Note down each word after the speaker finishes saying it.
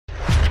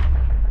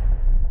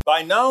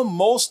By now,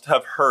 most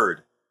have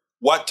heard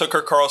what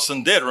Tucker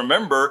Carlson did.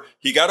 Remember,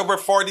 he got over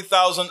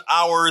 40,000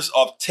 hours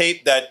of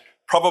tape that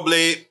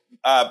probably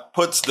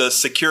puts the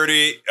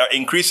security,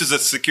 increases the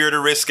security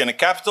risk in the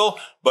Capitol,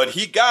 but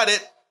he got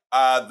it.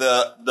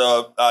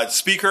 The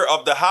Speaker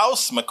of the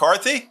House,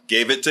 McCarthy,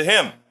 gave it to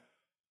him.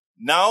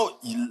 Now,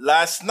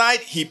 last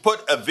night, he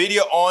put a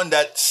video on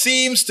that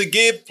seems to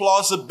give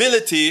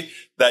plausibility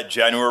that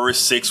January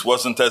 6th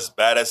wasn't as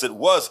bad as it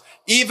was,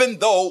 even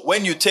though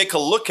when you take a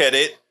look at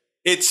it,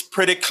 it's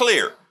pretty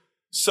clear.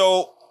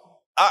 So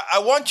I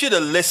want you to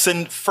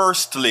listen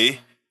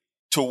firstly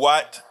to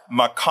what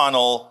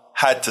McConnell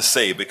had to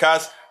say,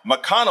 because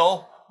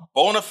McConnell,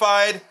 bona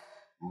fide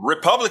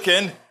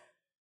Republican,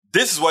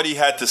 this is what he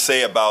had to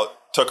say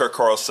about Tucker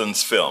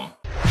Carlson's film.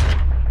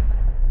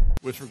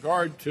 With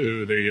regard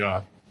to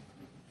the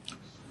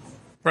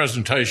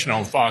presentation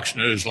on Fox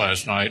News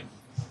last night,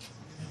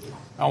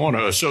 I want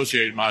to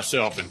associate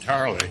myself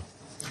entirely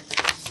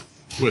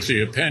with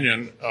the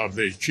opinion of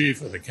the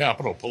chief of the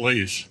Capitol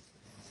Police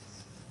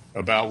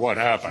about what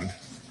happened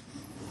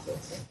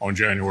on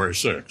January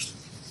 6th.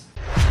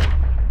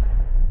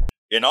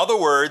 In other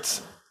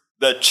words,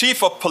 the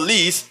chief of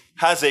police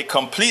has a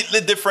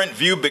completely different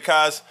view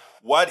because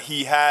what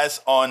he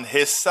has on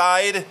his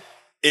side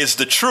is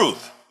the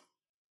truth.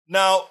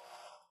 Now,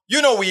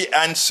 you know, we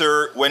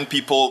answer when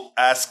people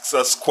ask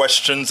us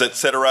questions,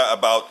 etc.,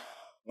 about,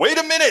 wait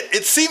a minute,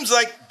 it seems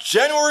like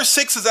January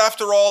 6th is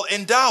after all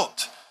in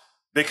doubt.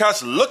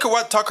 Because look at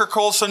what Tucker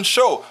Carlson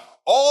showed.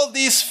 All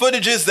these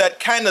footages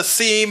that kind of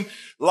seem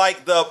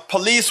like the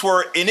police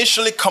were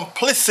initially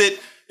complicit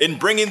in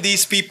bringing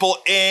these people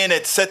in,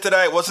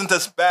 etc. It wasn't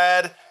as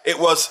bad. It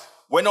was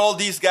when all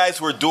these guys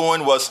were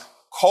doing was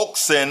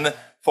coaxing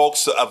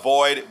folks to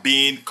avoid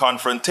being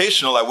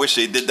confrontational. I wish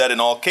they did that in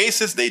all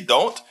cases. They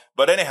don't.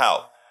 But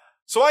anyhow,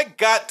 so I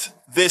got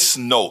this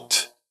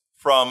note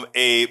from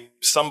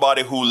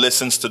somebody who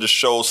listens to the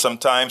show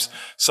sometimes,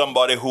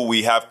 somebody who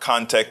we have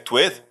contact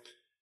with.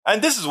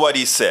 And this is what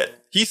he said.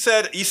 He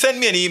sent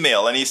me an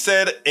email, and he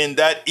said in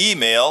that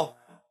email,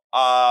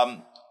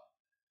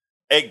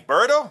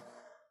 Egberto,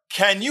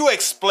 can you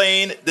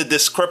explain the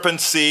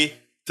discrepancy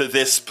to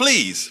this,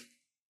 please?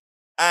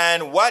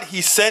 And what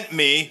he sent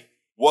me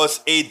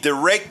was a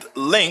direct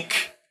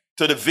link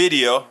to the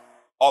video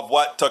of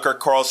what Tucker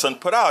Carlson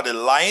put out, a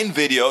lying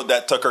video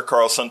that Tucker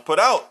Carlson put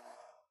out,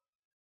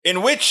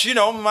 in which,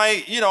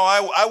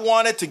 I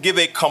wanted to give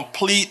a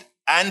complete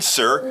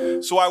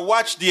answer. So I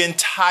watched the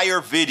entire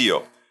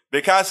video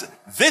because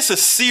this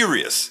is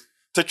serious.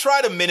 To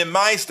try to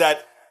minimize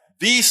that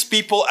these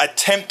people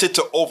attempted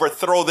to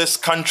overthrow this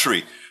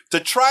country, to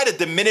try to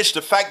diminish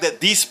the fact that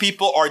these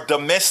people are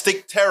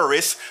domestic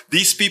terrorists,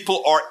 these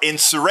people are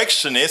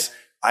insurrectionists,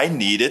 I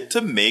needed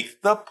to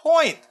make the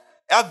point,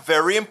 a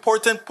very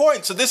important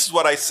point. So this is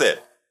what I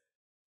said.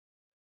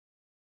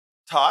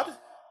 Todd,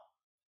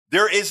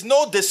 there is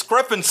no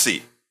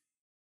discrepancy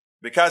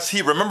because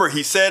he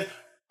said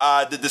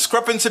the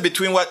discrepancy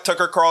between what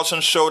Tucker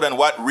Carlson showed and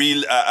what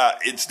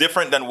it's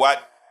different than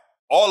what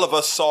all of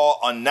us saw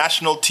on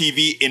national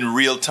TV in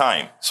real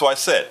time. So I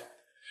said,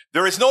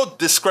 there is no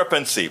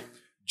discrepancy,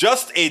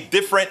 just a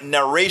different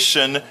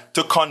narration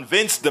to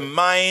convince the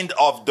mind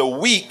of the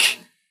weak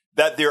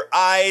that their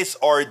eyes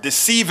are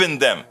deceiving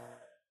them.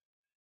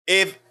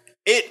 If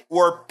it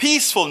were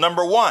peaceful,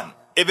 number one,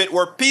 if it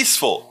were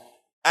peaceful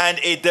and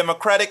a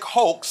democratic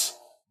hoax,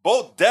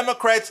 both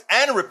Democrats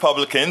and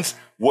Republicans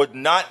would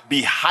not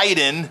be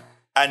hiding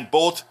and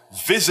both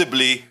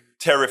visibly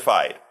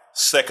terrified.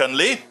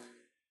 Secondly,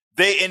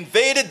 they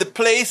invaded the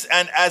place,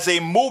 and as a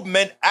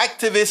movement,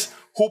 activists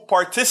who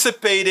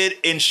participated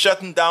in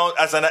shutting down,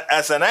 as an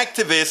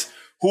activist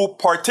who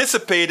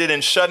participated in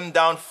shutting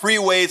down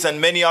freeways and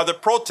many other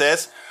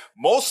protests,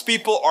 most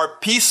people are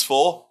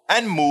peaceful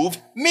and move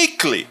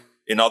meekly.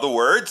 In other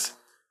words,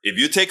 if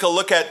you take a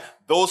look at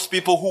those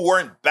people who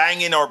weren't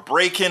banging or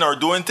breaking or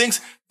doing things,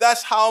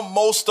 that's how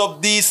most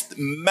of these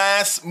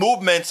mass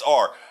movements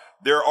are.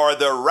 There are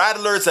the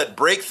rattlers that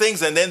break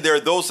things, and then there are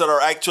those that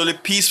are actually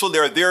peaceful.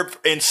 They're there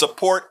in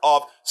support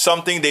of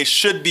something they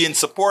should be in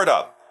support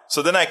of.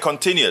 So then I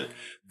continued.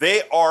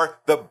 They are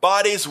the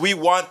bodies we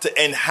want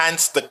to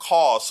enhance the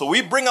cause. So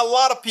we bring a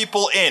lot of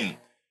people in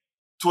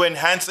to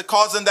enhance the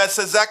cause, and that's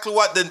exactly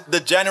what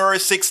the January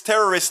 6th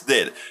terrorists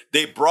did.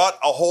 They brought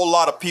a whole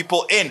lot of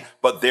people in,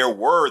 but there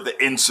were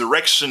the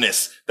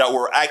insurrectionists that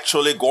were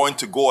actually going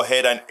to go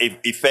ahead and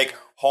effect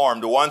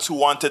harm, the ones who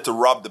wanted to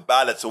rob the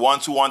ballots, the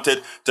ones who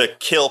wanted to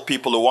kill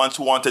people, the ones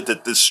who wanted to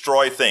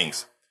destroy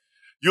things.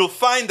 You'll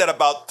find that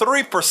about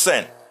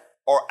 3%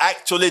 are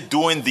actually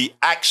doing the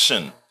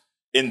action.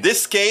 In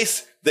this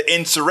case, the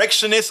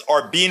insurrectionists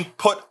are being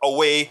put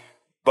away,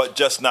 but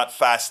just not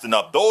fast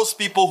enough. Those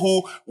people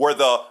who were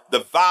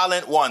the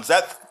violent ones,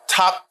 that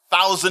top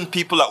 1,000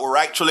 people that were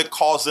actually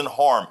causing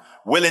harm,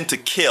 willing to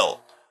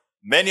kill,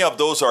 many of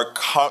those are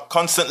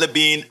constantly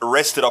being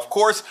arrested. Of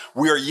course,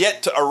 we are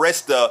yet to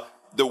arrest the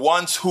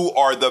ones who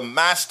are the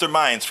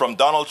masterminds, from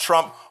Donald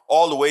Trump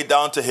all the way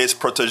down to his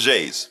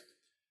proteges.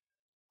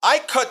 I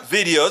cut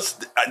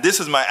videos. This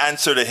is my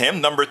answer to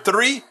him. Number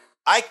 3,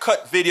 I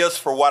cut videos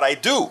for what I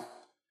do.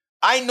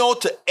 I know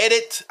to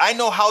edit. I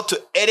know how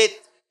to edit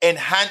and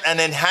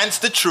enhance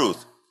the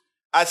truth.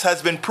 As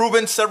has been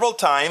proven several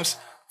times,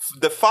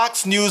 the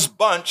Fox News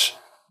bunch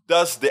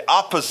does the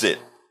opposite.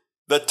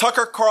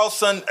 Tucker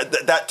Carlson,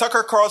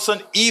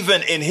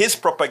 even in his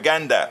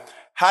propaganda,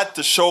 had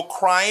to show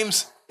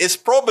crimes is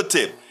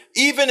probative.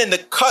 Even in the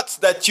cuts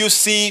that you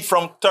see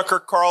from Tucker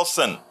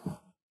Carlson,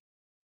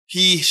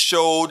 he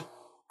showed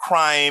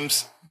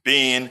crimes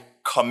being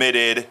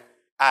committed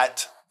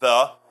at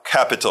the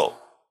Capitol.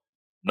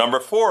 Number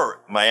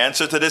 4, my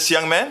answer to this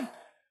young man,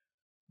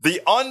 the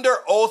under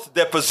oath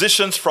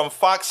depositions from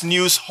Fox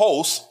News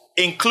hosts,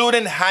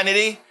 including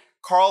Hannity,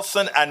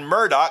 Carlson, and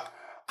Murdoch,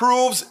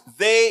 proves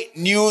they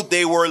knew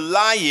they were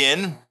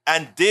lying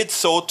and did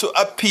so to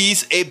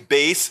appease a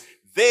base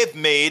they've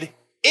made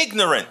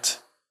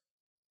ignorant.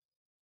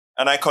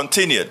 And I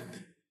continued.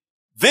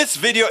 This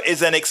video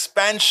is an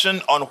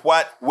expansion on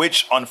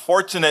which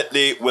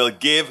unfortunately will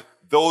give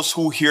those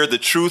who hear the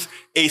truth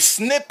a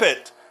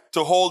snippet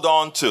to hold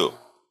on to.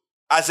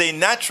 As a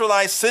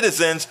naturalized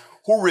citizens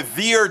who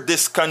revered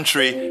this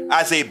country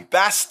as a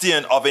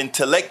bastion of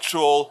intellect,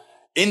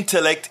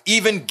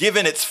 even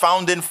given its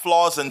founding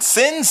flaws and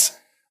sins,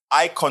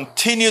 I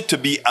continue to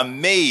be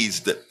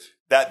amazed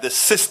that the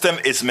system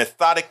is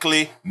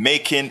methodically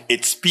making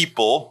its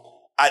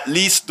people, at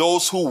least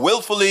those who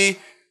willfully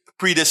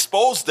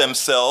predispose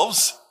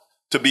themselves,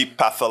 to be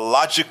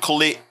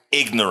pathologically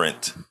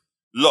ignorant.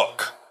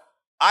 Look,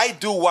 I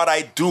do what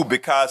I do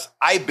because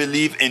I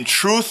believe in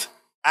truth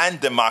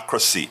and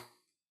democracy.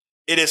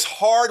 It is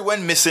hard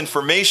when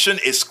misinformation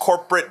is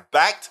corporate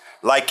backed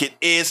like it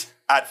is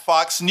at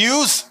Fox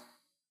News,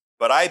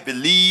 but I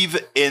believe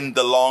in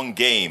the long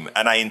game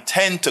and I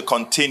intend to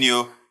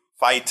continue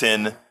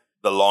fighting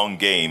the long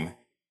game.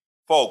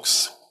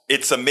 Folks,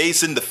 it's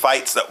amazing the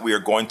fights that we are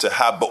going to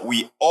have, but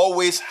we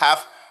always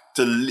have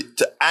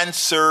to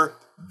answer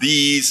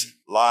these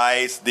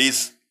lies,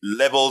 these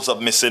levels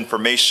of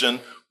misinformation.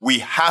 We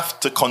have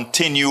to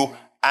continue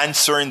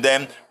answering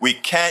them. We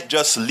can't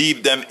just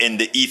leave them in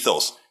the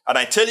ethos. And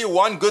I tell you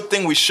one good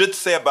thing we should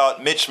say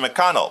about Mitch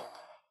McConnell.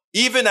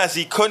 Even as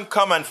he couldn't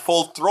come and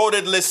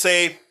full-throatedly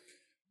say,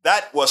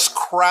 that was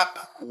crap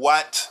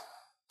what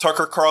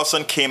Tucker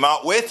Carlson came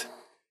out with,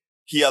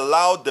 he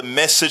allowed the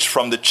message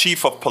from the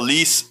chief of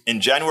police in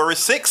January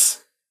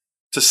 6th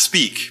to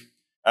speak.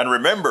 And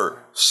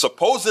remember,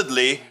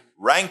 supposedly,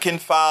 rank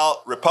and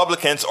file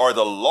Republicans are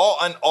the law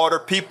and order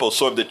people.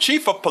 So if the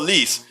chief of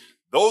police,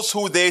 those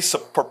who they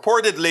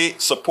purportedly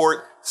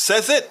support,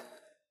 says it,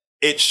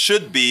 it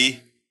should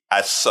be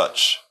as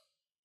such.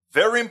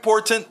 Very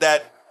important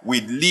that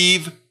we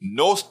leave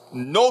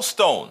no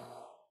stone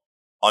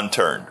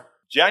unturned.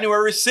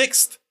 January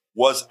 6th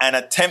was an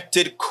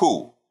attempted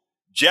coup.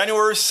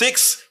 January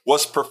 6th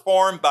was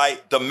performed by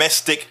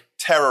domestic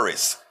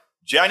terrorists.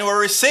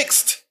 January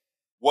 6th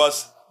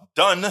was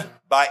done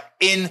by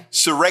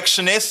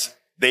insurrectionists.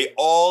 They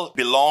all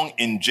belong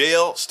in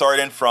jail,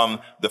 starting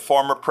from the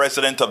former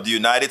president of the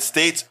United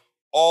States,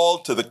 all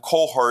to the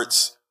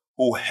cohorts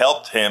who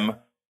helped him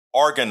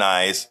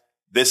organize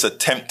this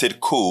attempted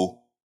coup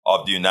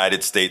of the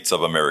United States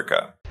of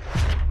America.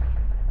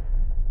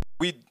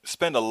 We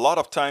spend a lot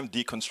of time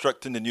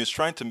deconstructing the news,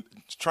 trying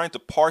to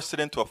parse it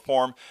into a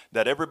form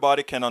that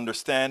everybody can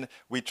understand.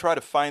 We try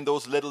to find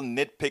those little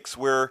nitpicks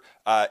where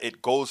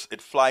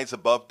it flies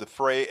above the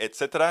fray,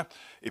 etc.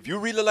 If you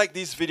really like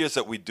these videos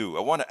that we do, I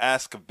want to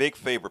ask a big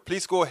favor.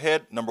 Please go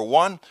ahead. Number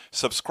 1,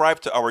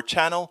 subscribe to our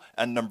channel.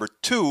 And number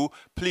 2,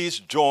 please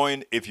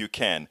join if you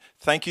can.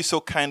 Thank you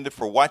so kindly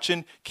for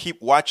watching.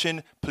 Keep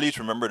watching. Please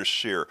remember to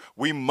share.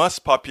 We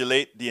must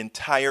populate the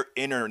entire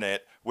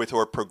internet with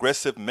our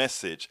progressive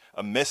message,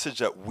 a message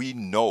that we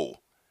know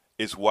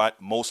is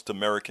what most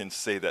Americans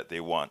say that they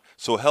want.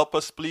 So help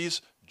us,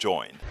 please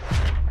join.